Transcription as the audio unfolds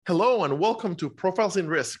Hello and welcome to Profiles in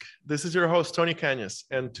Risk. This is your host, Tony Cañas,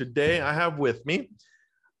 and today I have with me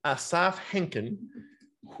Asaf Henkin,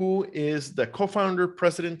 who is the co-founder,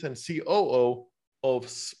 president, and COO of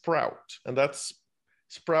Sprout, and that's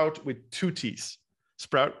Sprout with two T's,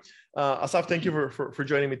 Sprout. Asaf, thank you for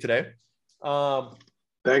joining me today.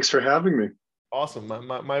 Thanks for having me. Awesome,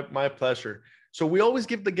 my pleasure. So we always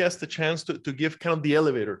give the guest a chance to give kind of the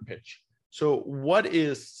elevator pitch. So what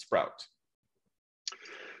is Sprout?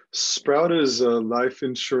 Sprout is a life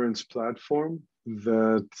insurance platform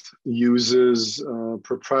that uses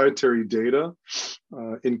proprietary data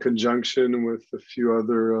in conjunction with a few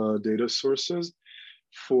other data sources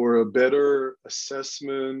for a better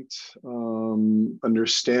assessment,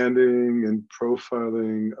 understanding, and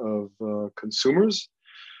profiling of consumers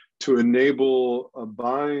to enable a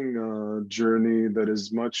buying journey that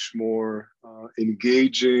is much more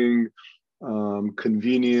engaging,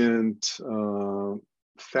 convenient,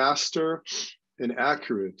 faster and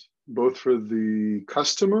accurate, both for the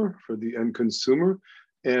customer, for the end consumer,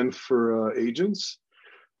 and for agents.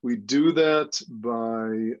 We do that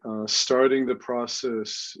by starting the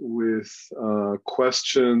process with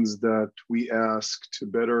questions that we ask to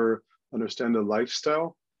better understand the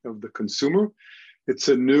lifestyle of the consumer. It's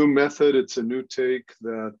a new method, it's a new take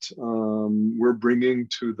that we're bringing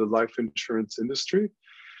to the life insurance industry.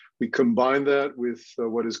 We combine that with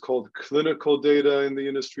what is called clinical data in the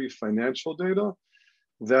industry, financial data.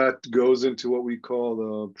 That goes into what we call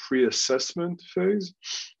the pre-assessment phase.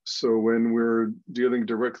 So when we're dealing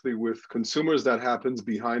directly with consumers, that happens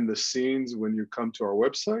behind the scenes when you come to our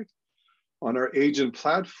website. On our agent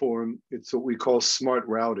platform, it's what we call smart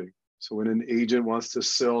routing. So when an agent wants to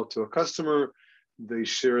sell to a customer, they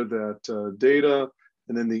share that data.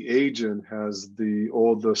 And then the agent has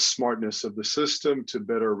all the smartness of the system to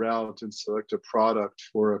better route and select a product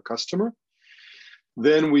for a customer.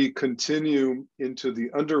 Then we continue into the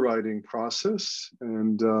underwriting process,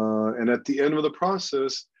 and at the end of the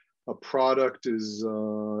process, a product is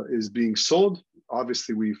being sold.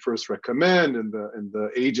 Obviously, we first recommend, and the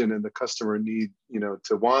agent and the customer need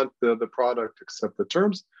to want the product, accept the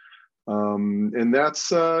terms, and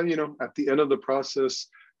that's at the end of the process.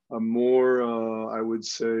 A more, I would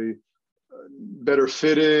say, better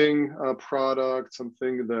fitting product,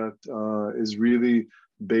 something that is really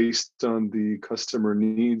based on the customer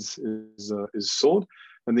needs is sold.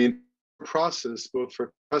 And the process, both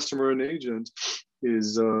for customer and agent,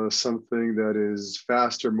 is something that is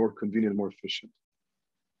faster, more convenient, more efficient.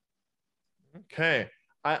 Okay.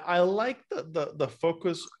 I like the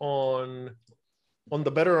focus on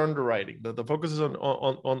the better underwriting. The focus is on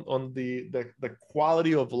the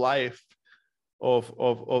quality of life of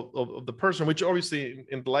the person, which obviously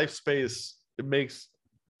in the life space, it makes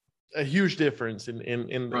a huge difference in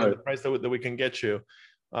the price that we can get you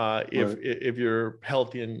if you're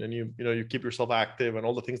healthy and you keep yourself active and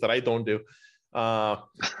all the things that I don't do.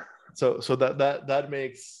 So that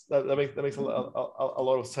makes a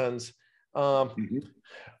lot of sense.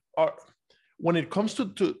 When it comes to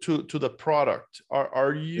the product,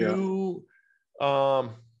 are you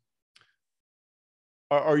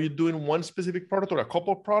are you doing one specific product or a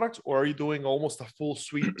couple of products, or are you doing almost a full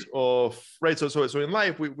suite of right? So in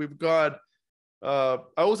life we've got. I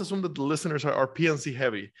always assume that the listeners are PNC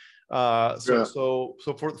heavy. So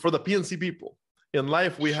for the PNC people in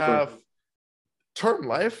life, we have term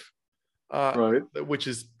life, which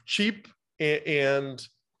is cheap and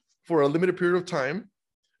for a limited period of time.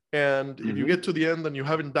 And if you get to the end and you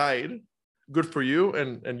haven't died, good for you,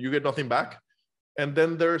 and you get nothing back. And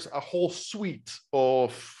then there's a whole suite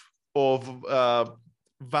of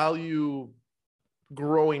value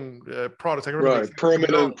growing products.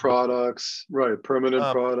 Permanent products,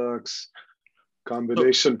 products,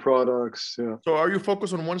 combination products. Yeah. So are you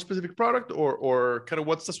focused on one specific product, or kind of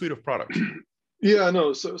what's the suite of products? Yeah,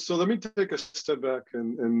 no. So let me take a step back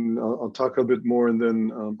and I'll talk a bit more, and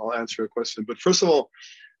then I'll answer your question. But first of all,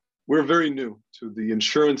 we're very new to the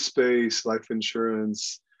insurance space, life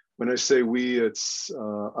insurance. When I say we, it's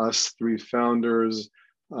us three founders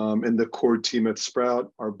and the core team at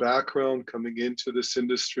Sprout. Our background coming into this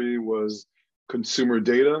industry was consumer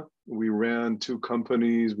data. We ran two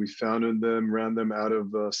companies. We founded them, ran them out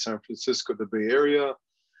of San Francisco, the Bay Area.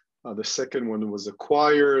 The second one was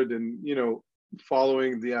acquired, and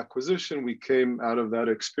following the acquisition, we came out of that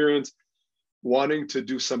experience wanting to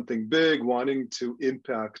do something big, wanting to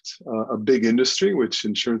impact a big industry, which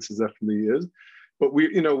insurance definitely is. But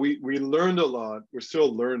we learned a lot. We're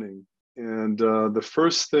still learning. And the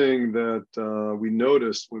first thing that we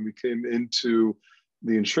noticed when we came into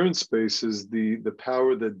the insurance space is the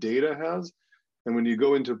power that data has And when you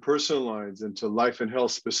go into personal lines, into life and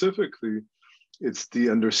health specifically, it's the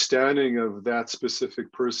understanding of that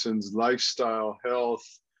specific person's lifestyle, health,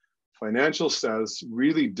 financial status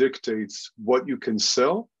really dictates what you can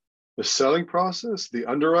sell, the selling process, the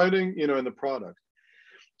underwriting, and the product.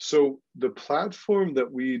 So the platform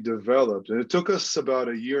that we developed, and it took us about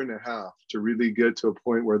a year and a half to really get to a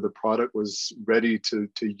point where the product was ready to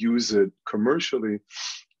use it commercially,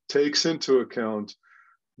 takes into account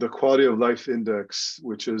the quality of life index,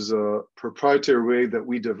 which is a proprietary way that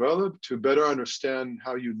we developed to better understand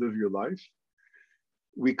how you live your life.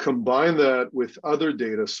 We combine that with other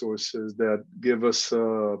data sources that give us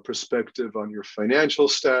a perspective on your financial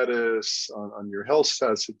status, on your health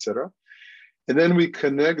status, et cetera. And then we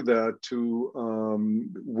connect that to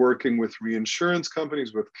working with reinsurance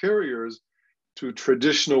companies, with carriers, to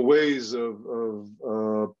traditional ways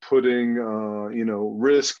of putting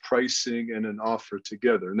risk pricing and an offer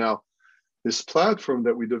together. Now, this platform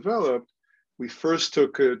that we developed, we first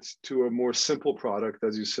took it to a more simple product,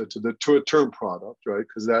 as you said, to a term product, right?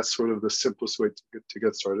 Because that's sort of the simplest way to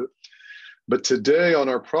get started. But today on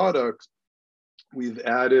our product, we've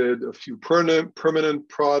added a few permanent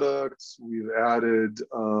products. We've added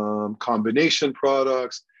combination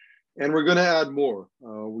products, and we're going to add more.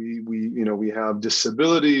 We have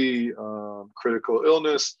disability, critical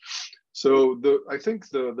illness. So I think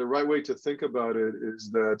the right way to think about it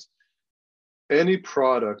is that any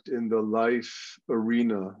product in the life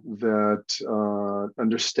arena that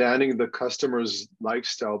understanding the customer's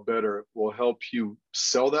lifestyle better will help you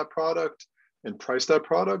sell that product and price that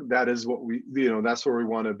product. That is what that's where we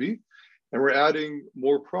want to be. And we're adding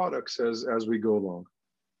more products as we go along.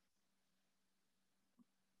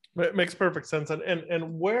 It makes perfect sense.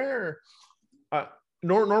 And where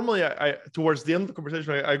normally I towards the end of the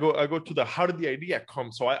conversation, I go to the how did the idea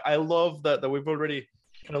come? So I love that we've already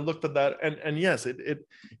kind of looked at that. And yes, it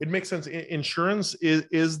makes sense. Insurance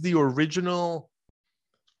is the original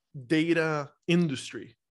data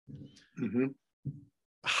industry. Mm-hmm.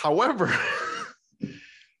 However,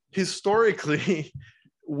 historically,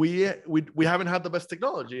 we haven't had the best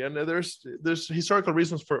technology, and there's historical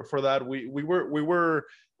reasons for that. We were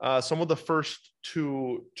some of the first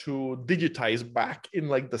to digitize back in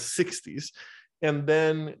like the 60s, and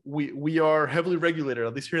then we are heavily regulated,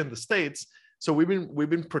 at least here in the States. So we've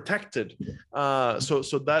been protected.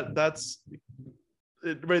 So that's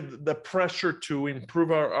it, the pressure to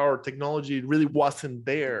improve our technology really wasn't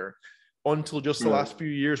there until just the last few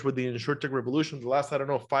years with the InsurTech revolution, the last,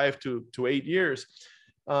 5 to 8 years.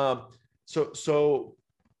 So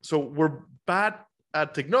we're bad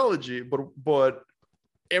at technology, but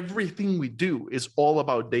everything we do is all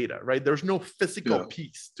about data, right? There's no physical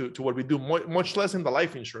piece to what we do, much less in the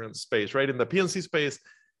life insurance space, right? In the P&C space,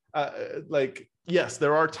 yes,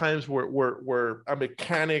 there are times where a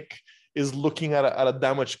mechanic is looking at a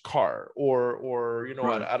damaged car or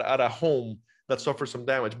at a home that suffers some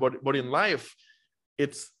damage, but in life,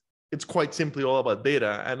 it's quite simply all about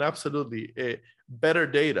data, and absolutely better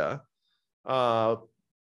data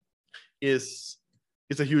is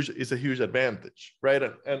a huge advantage, right?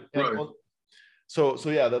 And right. So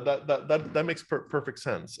yeah, that makes perfect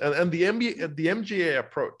sense, and the MGA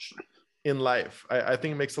approach in life, I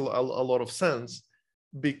think makes a lot of sense,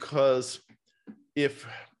 because if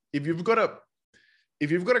you've got a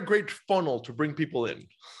great funnel to bring people in,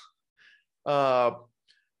 and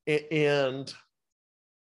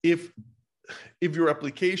if your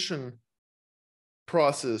application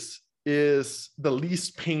process is the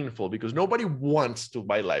least painful, because nobody wants to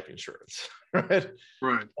buy life insurance, right?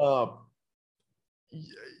 Right.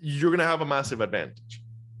 You're gonna have a massive advantage,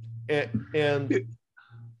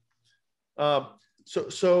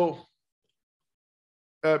 so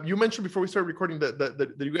you mentioned before we started recording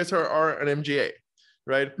that you guys are an MGA,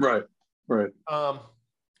 right? Right.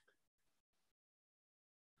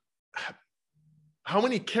 How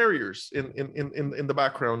many carriers in the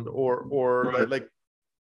background, or right.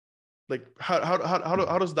 like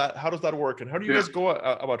how does that work, and how do you guys go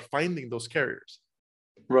about finding those carriers?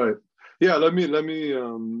 Right. Yeah. Let me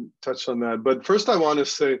touch on that. But first, I want to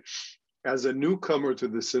say, as a newcomer to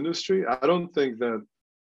this industry, I don't think that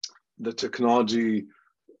the technology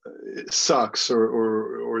sucks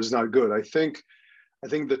or is not good. I think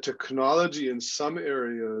the technology in some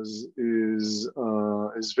areas is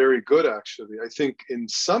very good, actually. I think in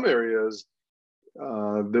some areas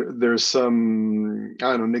there's some,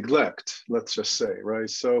 neglect, let's just say, right?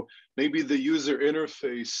 So maybe the user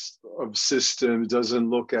interface of systems doesn't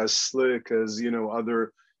look as slick as,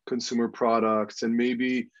 other consumer products, and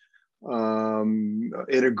maybe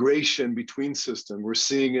integration between systems. We're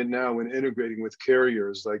seeing it now in integrating with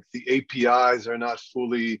carriers. Like the APIs are not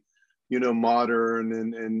fully, modern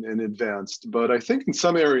and advanced. But I think in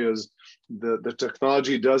some areas, the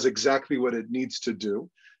technology does exactly what it needs to do.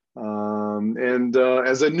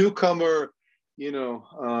 As a newcomer,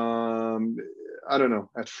 I don't know.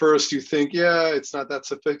 At first, you think, yeah, it's not that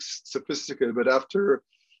sophisticated, but after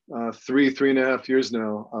 3.5 years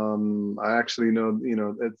now, I actually know,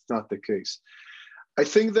 it's not the case. I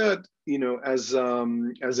think that, as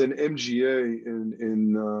an MGA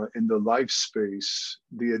in the life space,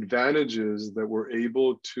 the advantages that we're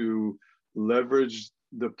able to leverage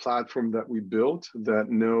the platform that we built that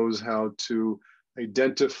knows how to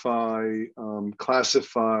identify,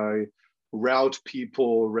 classify, route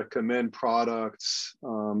people, recommend products.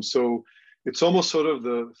 So it's almost sort of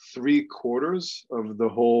the 3/4 of the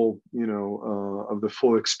whole, of the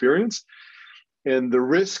full experience. And the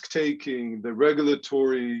risk taking, the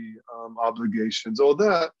regulatory obligations, all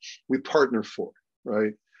that we partner for,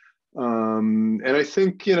 right? And I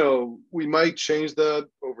think, we might change that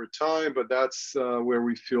over time, but that's where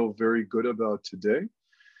we feel very good about today.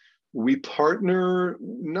 We partner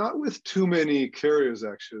not with too many carriers,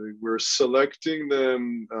 actually. We're selecting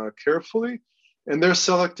them carefully, and they're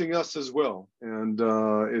selecting us as well. And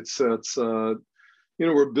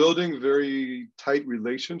we're building very tight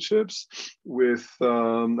relationships with,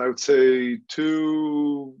 I would say,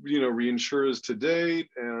 2, reinsurers to date,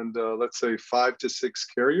 and let's say 5 to 6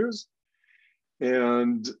 carriers.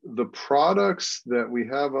 And the products that we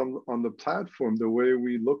have on the platform, the way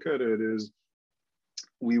we look at it is,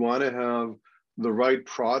 we want to have the right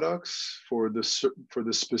products for the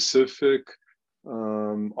specific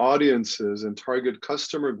audiences and target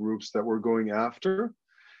customer groups that we're going after,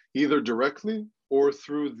 either directly or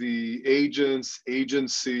through the agents,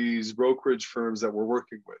 agencies, brokerage firms that we're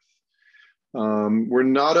working with. We're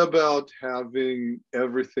not about having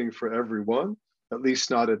everything for everyone, at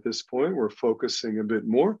least not at this point. We're focusing a bit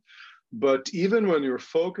more. But even when you're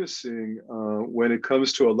focusing, when it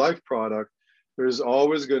comes to a life product, there's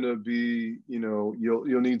always going to be,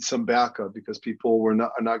 you'll need some backup because people are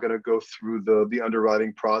not going to go through the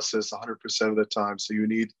underwriting process 100% of the time. So you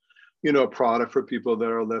need, a product for people that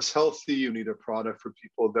are less healthy. You need a product for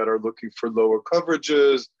people that are looking for lower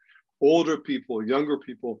coverages, older people, younger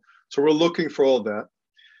people. So we're looking for all that.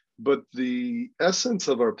 But the essence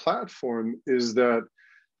of our platform is that,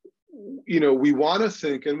 we want to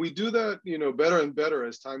think, and we do that, better and better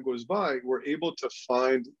as time goes by. We're able to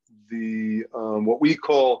find the what we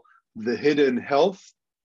call the hidden health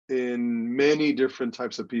in many different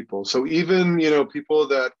types of people. So even, people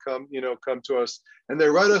that come to us and they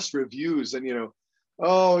write us reviews and,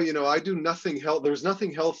 I do nothing health. There's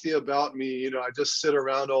nothing healthy about me. I just sit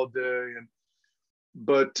around all day.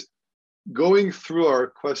 But going through our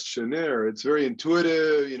questionnaire, it's very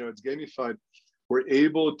intuitive, it's gamified. We're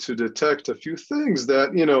able to detect a few things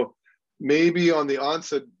that, maybe on the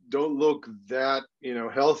onset don't look that,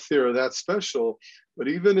 healthy or that special. But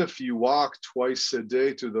even if you walk twice a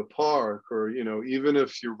day to the park, or, even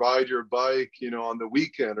if you ride your bike, on the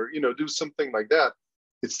weekend, or, do something like that,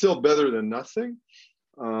 it's still better than nothing.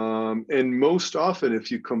 And most often,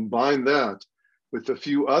 if you combine that with a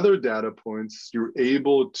few other data points, you're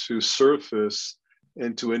able to surface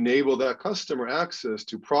and to enable that customer access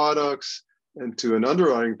to products and to an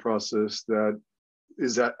underwriting process that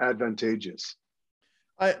is advantageous.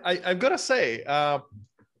 I've got to say,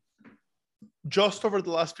 just over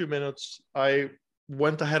the last few minutes, I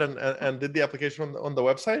went ahead and did the application on the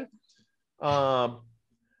website.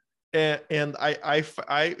 And I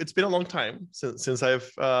it's been a long time since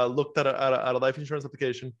I've looked at a life insurance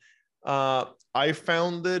application. I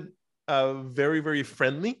found it very, very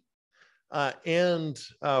friendly, and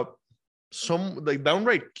some like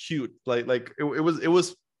downright cute. Like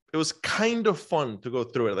it was kind of fun to go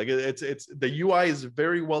through it. Like it's the UI is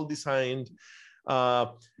very well designed, and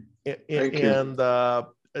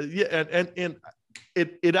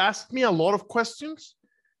it asked me a lot of questions,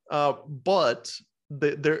 but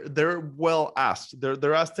they're well asked.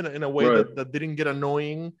 They're asked in a way right. that didn't get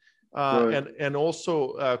annoying, right. and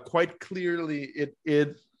also quite clearly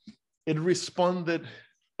it responded.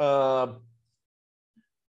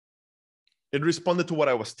 It responded to what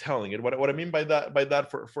I was telling it. What I mean by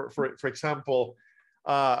that, for example,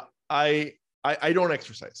 I don't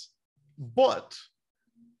exercise, but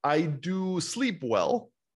I do sleep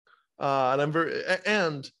well,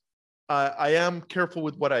 and I am careful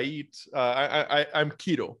with what I eat. I'm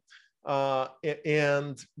keto,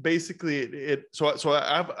 and basically so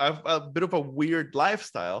I have a bit of a weird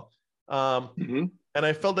lifestyle, and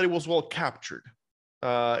I felt that it was well captured.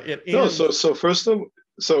 No, and so first of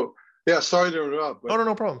so yeah, sorry to interrupt, no, but no,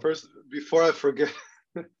 no problem. first before I forget,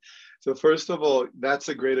 so first of all, that's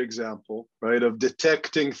a great example, right, of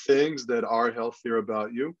detecting things that are healthier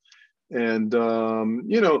about you. And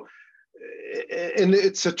and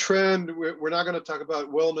it's a trend. We're not going to talk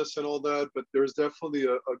about wellness and all that, but there's definitely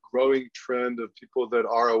a growing trend of people that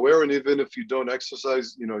are aware. And even if you don't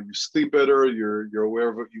exercise, you sleep better. You're aware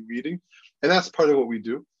of what you're eating, and that's part of what we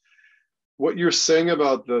do. What you're saying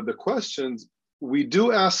about the questions, we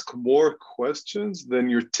do ask more questions than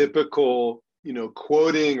your typical,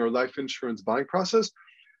 quoting or life insurance buying process,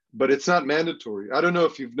 but it's not mandatory. I don't know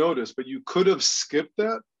if you've noticed, but you could have skipped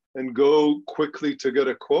that and go quickly to get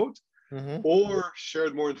a quote Mm-hmm. or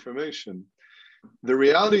shared more information. The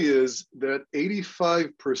reality is that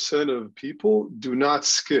 85% of people do not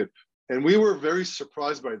skip. And we were very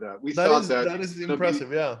surprised by that. We thought that That it's is going to be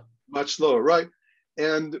impressive. Yeah. much lower, right?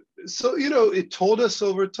 And so, it told us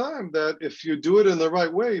over time that if you do it in the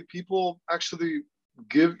right way, people actually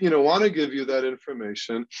want to give you that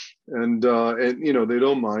information, and they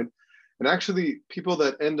don't mind. And actually, people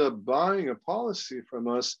that end up buying a policy from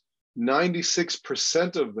us,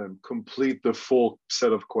 96% of them complete the full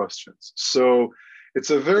set of questions. So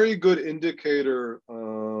it's a very good indicator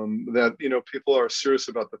that people are serious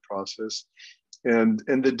about the process, and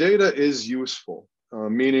the data is useful,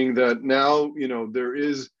 meaning that now there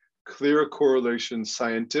is clear correlation,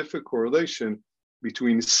 scientific correlation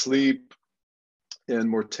between sleep and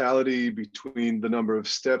mortality, between the number of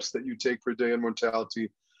steps that you take per day and mortality.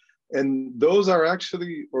 And those are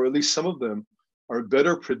actually, or at least some of them, are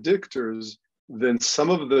better predictors than some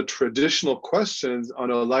of the traditional questions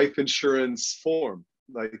on a life insurance form,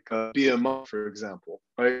 like BMI, for example,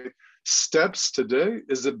 right? Steps today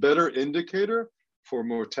is a better indicator for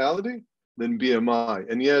mortality than BMI.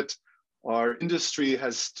 And yet our industry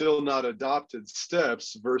has still not adopted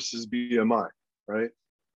steps versus BMI, right?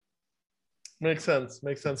 Makes sense.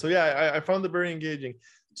 Makes sense. So yeah, I found it very engaging.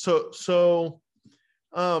 So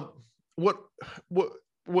what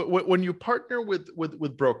when you partner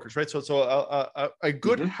with brokers, right? So a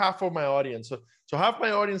good half of my audience, so half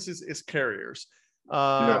my audience is carriers,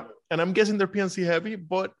 Yeah. and I'm guessing they're PNC heavy.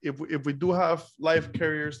 But if we do have live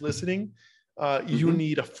carriers listening, you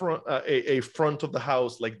need a front of the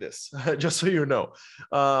house like this, just so you know.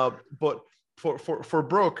 But for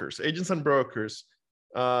brokers, agents and brokers,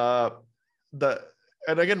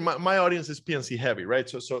 and again, my audience is PNC heavy, right?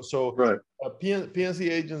 So Right. PNC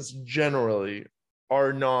agents generally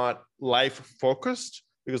are not life focused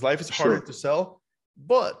because life is harder to sell.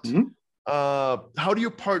 But how do you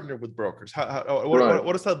partner with brokers?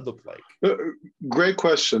 What does that look like? Great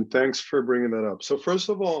question. Thanks for bringing that up. So first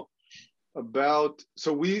of all,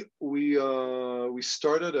 we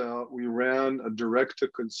started out. We ran a direct to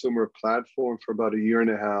consumer platform for about a year and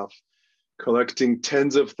a half, collecting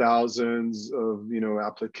tens of thousands of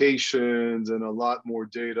applications and a lot more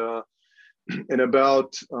data. And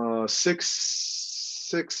about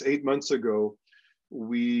 8 months ago,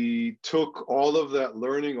 we took all of that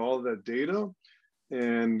learning, all of that data,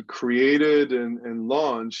 and created and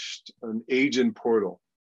launched an agent portal.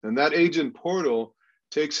 And that agent portal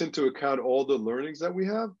takes into account all the learnings that we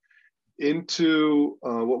have into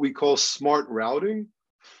what we call smart routing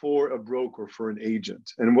for a broker, for an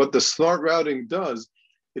agent. And what the smart routing does,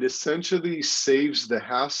 it essentially saves the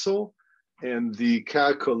hassle and the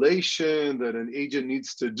calculation that an agent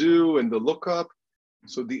needs to do and the lookup.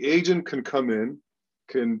 So the agent can come in,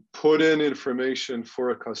 can put in information for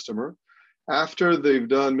a customer. After they've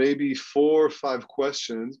done maybe 4 or 5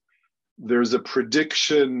 questions, there's a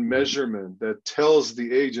prediction measurement that tells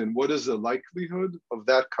the agent what is the likelihood of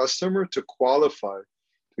that customer to qualify,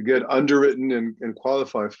 to get underwritten and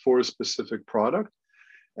qualify for a specific product.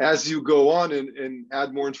 As you go on and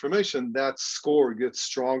add more information, that score gets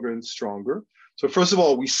stronger and stronger. So first of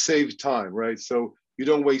all, we save time, right? So you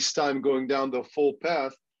don't waste time going down the full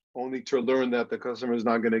path only to learn that the customer is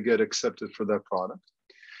not going to get accepted for that product.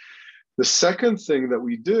 The second thing that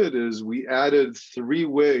we did is we added 3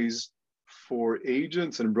 ways for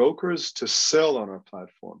agents and brokers to sell on our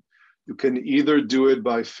platform. You can either do it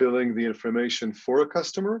by filling the information for a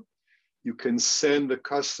customer. You can send the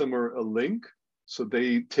customer a link. So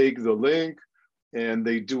they take the link and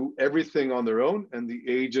they do everything on their own, and the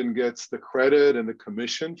agent gets the credit and the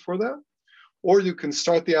commission for that. Or you can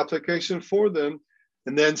start the application for them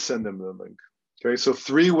and then send them the link. Okay, so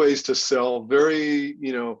 3 ways to sell.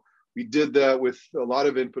 We did that with a lot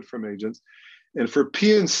of input from agents. And for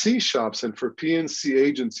PNC shops and for PNC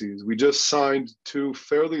agencies, we just signed 2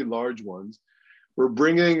 fairly large ones. We're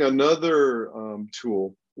bringing another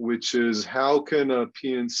tool, which is how can a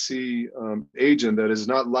PNC agent that is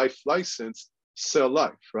not life licensed sell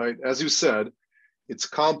life, right? As you said, it's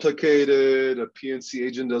complicated. A PNC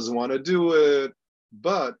agent doesn't want to do it,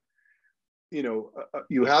 but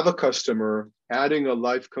you have a customer. Adding a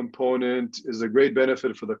life component is a great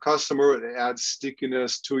benefit for the customer. It adds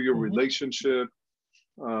stickiness to your relationship.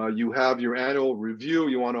 You have your annual review.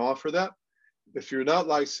 You want to offer that. If you're not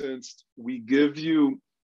licensed, we give you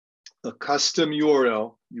a custom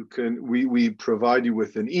URL. We provide you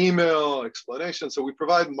with an email explanation. So we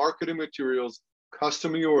provide marketing materials,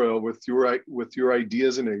 custom URL with your ID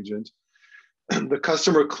as an agent. The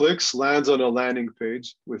customer clicks, lands on a landing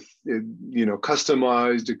page with it,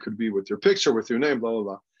 customized. It could be with your picture, with your name, blah, blah,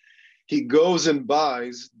 blah. He goes and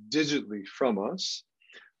buys digitally from us.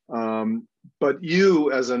 But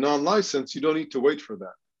you, as a non-licensed, you don't need to wait for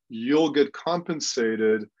that. You'll get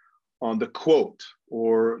compensated on the quote,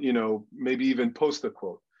 or maybe even post the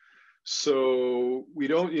quote. So we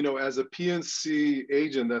don't, as a PNC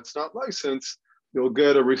agent that's not licensed, you'll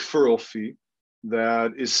get a referral fee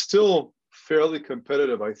that is still fairly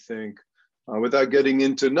competitive, I think, without getting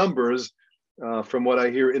into numbers, from what I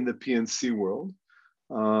hear in the PNC world.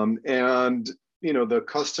 And the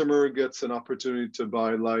customer gets an opportunity to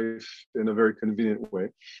buy life in a very convenient way.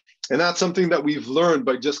 And that's something that we've learned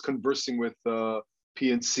by just conversing with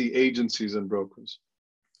PNC agencies and brokers.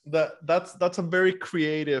 That's a very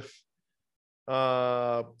creative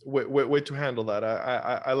way to handle that.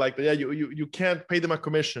 I like that. Yeah, you can't pay them a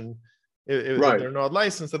commission if they're not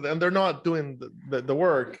licensed and they're not doing the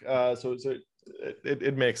work. So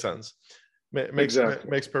it makes sense.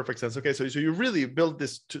 Makes perfect sense. Okay, so you really built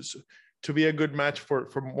this to be a good match for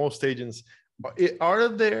most agents. Are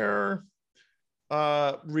there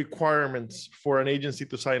requirements for an agency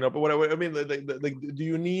to sign up? Or what I mean, do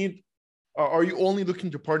you need? Are you only looking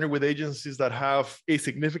to partner with agencies that have a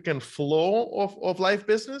significant flow of life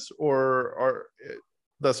business, or are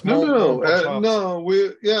the small? No.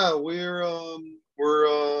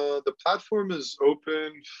 The platform is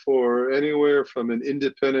open for anywhere from an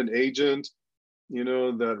independent agent,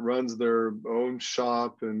 that runs their own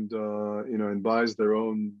shop and and buys their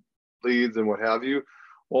own leads and what have you,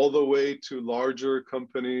 all the way to larger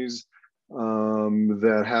companies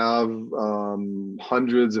that have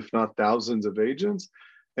hundreds, if not thousands, of agents.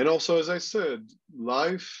 And also, as I said,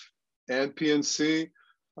 life and PNC,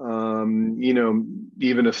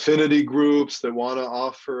 even affinity groups that want to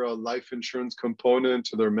offer a life insurance component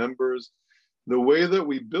to their members. The way that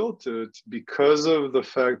we built it, because of the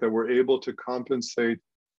fact that we're able to compensate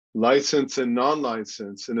licensed and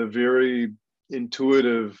non-licensed in a very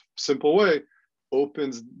intuitive, simple way,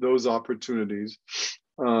 opens those opportunities.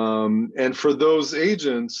 And for those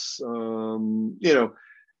agents,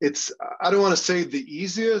 it's, I don't want to say the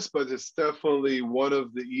easiest, but it's definitely one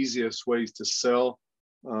of the easiest ways to sell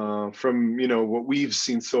from, what we've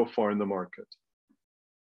seen so far in the market.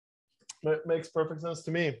 That makes perfect sense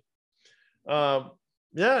to me.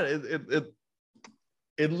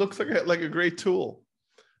 It looks like a great tool.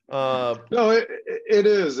 No, it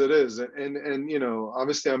is. And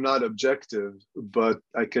obviously I'm not objective, but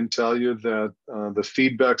I can tell you that the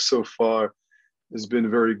feedback so far has been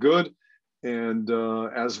very good. And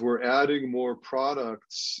as we're adding more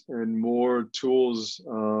products and more tools,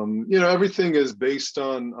 everything is based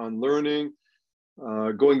on learning,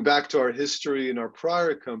 going back to our history in our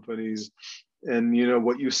prior companies. And,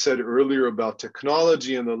 what you said earlier about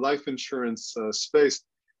technology and the life insurance space,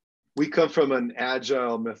 we come from an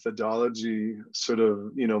agile methodology sort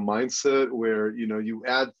of, mindset where, you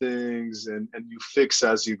add things and you fix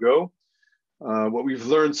as you go. What we've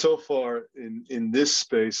learned so far in this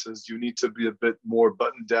space is you need to be a bit more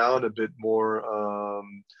buttoned down, a bit more,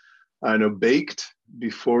 baked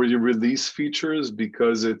before you release features,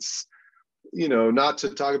 because it's, not to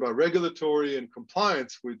talk about regulatory and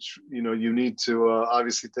compliance, which, you need to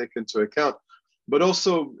obviously take into account, but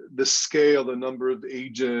also the scale, the number of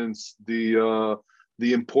agents, the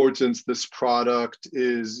importance this product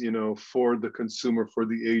is, for the consumer, for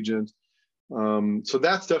the agent. So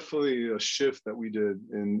that's definitely a shift that we did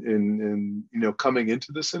in coming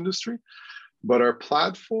into this industry. But our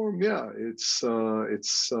platform, it's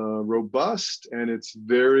robust, and it's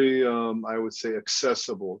very, I would say,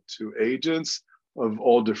 accessible to agents of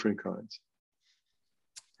all different kinds.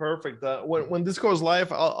 Perfect. When this goes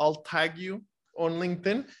live, I'll tag you on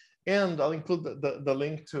LinkedIn, and I'll include the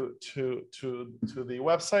link to the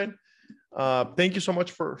website. Thank you so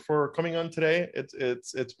much for coming on today.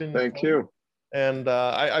 It's been thank fun. You. And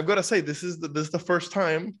I've got to say, this is the first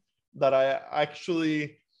time that I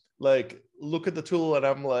actually look at the tool and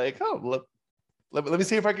I'm like, oh, look, let me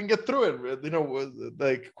see if I can get through it,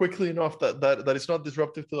 like quickly enough that it's not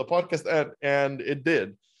disruptive to the podcast, and it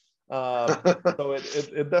did. So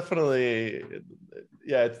it definitely,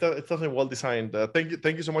 yeah, it's definitely well designed.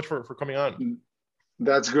 Thank you so much for coming on.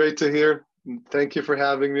 That's great to hear. Thank you for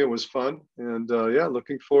having me. It was fun, and yeah,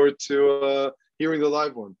 looking forward to hearing the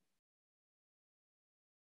live one.